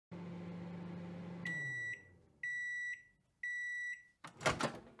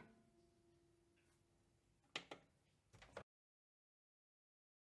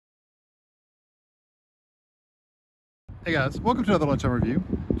Hey guys, welcome to another Lunchtime review.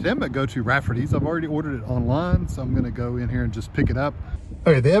 Today I'm going to go to Rafferty's. I've already ordered it online, so I'm going to go in here and just pick it up.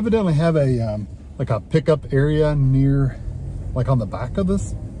 Okay, they evidently have a like a pickup area near, like on the back of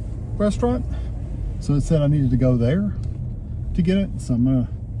this restaurant. So it said I needed to go there to get it. So I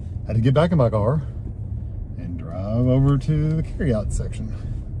had to get back in my car and drive over to the carryout section,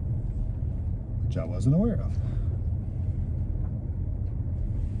 which I wasn't aware of.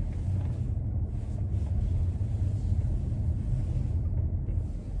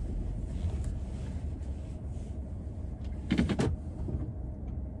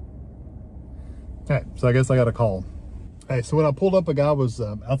 Okay, so I guess I got a call. Hey, so when I pulled up, a guy was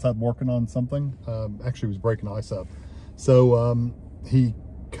outside working on something. Actually, he was breaking ice up. So he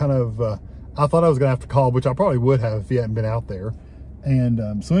kind of, I thought I was gonna have to call, which I probably would have if he hadn't been out there.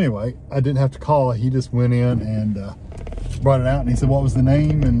 And so anyway, I didn't have to call. He just went in and brought it out, and he said, what was the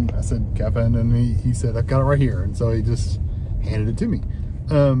name? And I said, Kevin, and he said, I've got it right here. And so he just handed it to me.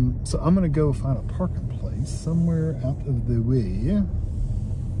 So I'm gonna go find a parking place somewhere out of the way.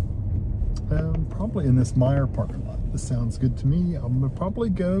 Probably in this Meyer parking lot. This sounds good to me. I'm gonna probably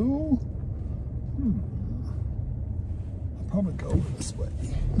go, I'll probably go over this way.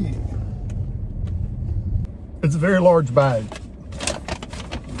 Yeah. It's a very large bag.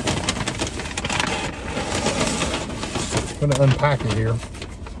 I'm gonna unpack it here.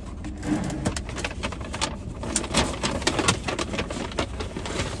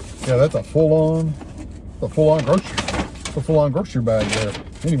 Yeah, that's a full-on grocery bag there.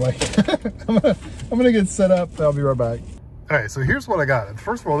 Anyway, I'm gonna get set up. I'll be right back. All right, so here's what I got.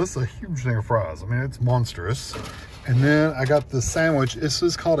 First of all, this is a huge thing of fries. I mean, it's monstrous. And then I got the sandwich. This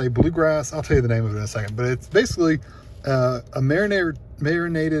is called a Bluegrass. I'll tell you the name of it in a second, but it's basically a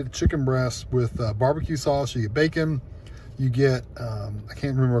marinated chicken breast with barbecue sauce. You get bacon. You get, I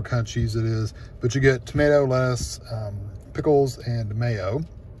can't remember what kind of cheese it is, but you get tomato, lettuce, pickles, and mayo.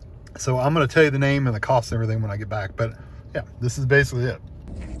 So I'm gonna tell you the name and the cost and everything when I get back, but yeah, this is basically it.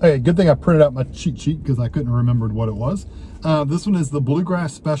 Hey, good thing I printed out my cheat sheet because I couldn't remember what it was. This one is the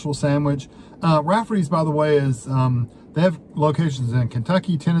Bluegrass Special sandwich. Rafferty's, by the way, is they have locations in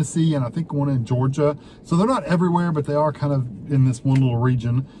Kentucky, Tennessee, and I think one in Georgia. So they're not everywhere, but they are kind of in this one little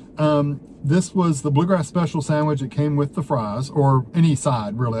region. This was the Bluegrass Special sandwich. It came with the fries, or any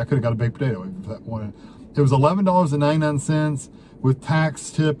side, really. I could have got a baked potato if that wanted. It was $11.99 with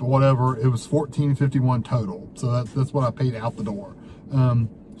tax, tip, or whatever. It was $14.51 total. So that's what I paid out the door.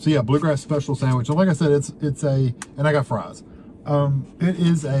 So yeah, Bluegrass Special sandwich. And like I said, it's a, and I got fries. It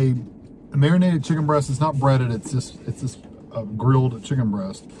is a marinated chicken breast. It's not breaded. It's just grilled chicken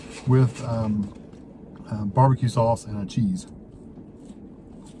breast with barbecue sauce and a cheese.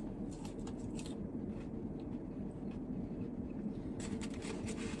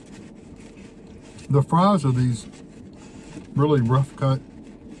 The fries are these really rough cut,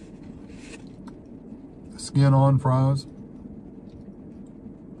 skin on fries.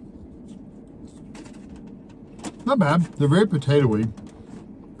 Not bad. They're very potatoey,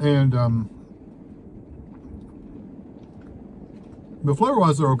 and the flavor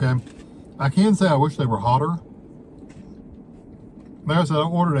wise they're okay. I can say I wish they were hotter. Like I said, I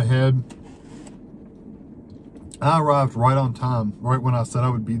ordered ahead. I arrived right on time, right when I said I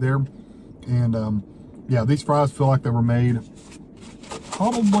would be there. And yeah, these fries feel like they were made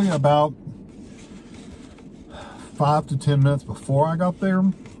probably about 5 to 10 minutes before I got there,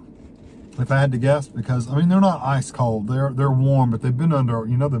 if I had to guess, because I mean they're not ice cold, they're warm, but they've been under,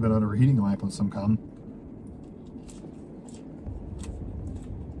 you know, they've been under a heating lamp of some kind.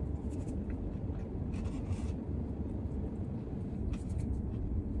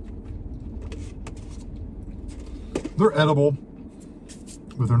 They're edible,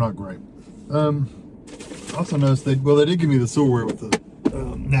 but they're not great. I also noticed they did give me the silverware with the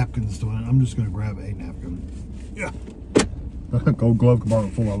napkins still in it. I'm just going to grab a napkin. Yeah. Gold glove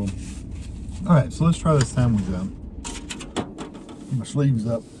compartment full of them. All right, so let's try this sandwich out. Get my sleeves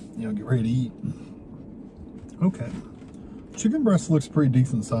up, you know, get ready to eat. Okay. Chicken breast looks pretty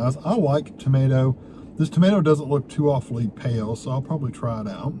decent size. I like tomato. This tomato doesn't look too awfully pale, so I'll probably try it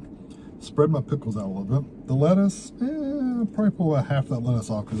out. Spread my pickles out a little bit. The lettuce, I'll probably pull about half that lettuce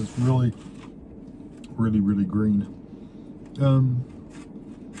off because it's really green.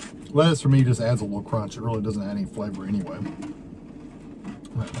 Lettuce for me just adds a little crunch. It really doesn't add any flavor anyway.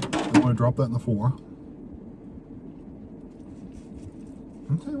 Right, I want to drop that in the floor.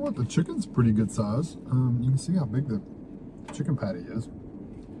 I'll tell you what, the chicken's pretty good size. You can see how big the chicken patty is.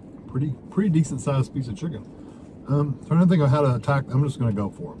 Pretty decent sized piece of chicken. So I don't think of how to attack. I'm just going to go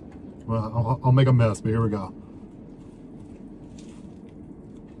for it. Well, I'll make a mess, but here we go.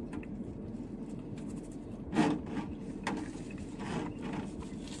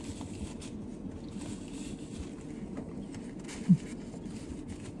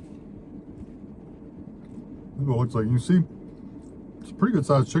 what it looks like. You see, it's a pretty good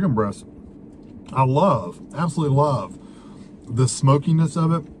sized chicken breast. I love, absolutely love the smokiness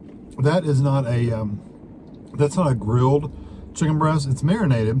of it. That is not a, that's not a grilled chicken breast. It's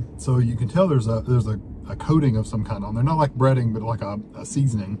marinated, so you can tell there's a coating of some kind on there. Not like breading, but like a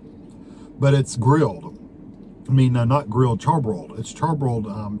seasoning. But it's grilled. I mean, not grilled, charbroiled. It's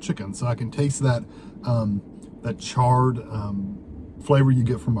charbroiled chicken, so I can taste that that charred flavor you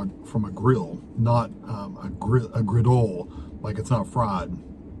get from a grill, not a griddle, like it's not fried.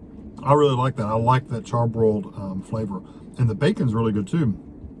 I really like that. I like that charbroiled flavor, and the bacon's really good too.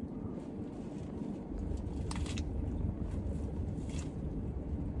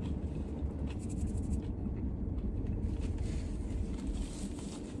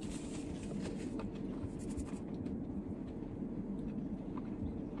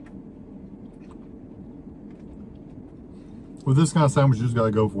 With this kind of sandwich, you just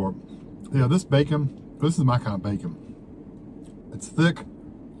gotta go for it. Yeah, this bacon, this is my kind of bacon. It's thick,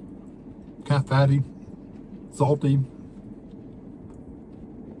 kind of fatty, salty.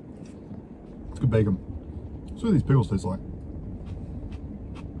 It's good bacon. Let's see what these pickles taste like.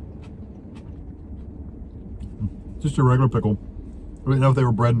 Just your regular pickle. I didn't know if they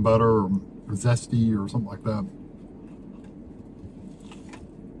were bread and butter or zesty or something like that.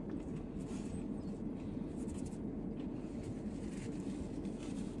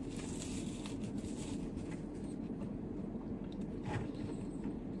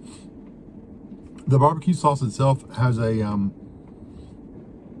 The barbecue sauce itself has a,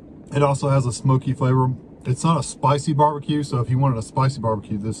 it also has a smoky flavor. It's not a spicy barbecue, so if you wanted a spicy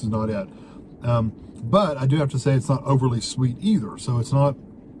barbecue, this is not it. But I do have to say it's not overly sweet either. So it's not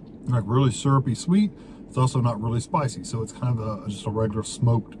like really syrupy sweet. It's also not really spicy. So it's kind of just a regular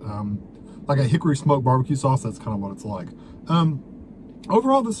smoked, like a hickory smoked barbecue sauce. That's kind of what it's like.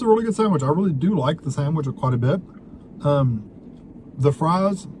 Overall, this is a really good sandwich. I really do like the sandwich quite a bit. The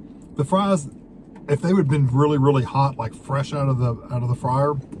fries, if they would have been really, really hot, like fresh out of the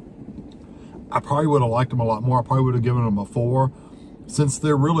fryer, I probably would have liked them a lot more. I probably would have given them a 4. Since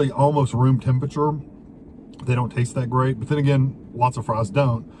they're really almost room temperature, they don't taste that great. But then again, lots of fries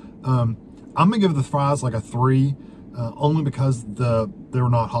don't. I'm gonna give the fries like a 3, only because they were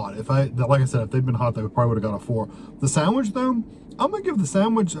not hot. Like I said, if they'd been hot, they probably would have got a 4. The sandwich though, I'm gonna give the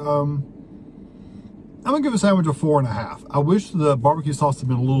sandwich. I'm gonna give a sandwich a 4.5. I wish the barbecue sauce had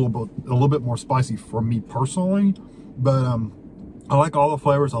been a little bit more spicy for me personally, but I like all the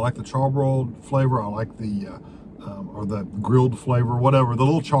flavors. I like the charbroiled flavor. I like the or the grilled flavor, whatever. The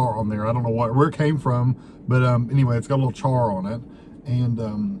little char on there. I don't know where it came from, but anyway, it's got a little char on it, and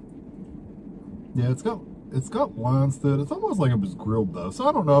yeah, it's got lines to it. It's almost like it was grilled though, so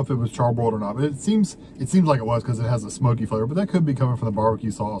I don't know if it was charbroiled or not. But it seems like it was because it has a smoky flavor. But that could be coming from the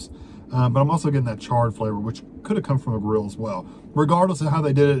barbecue sauce. But I'm also getting that charred flavor, which could have come from a grill as well. Regardless of how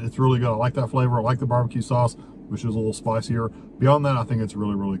they did it, it's really good. I like that flavor. I like the barbecue sauce, which is a little spicier. Beyond that, I think it's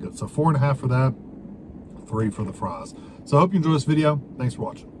really, really good. So 4.5 for that, 3 for the fries. So I hope you enjoyed this video. Thanks for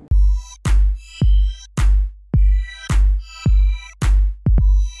watching.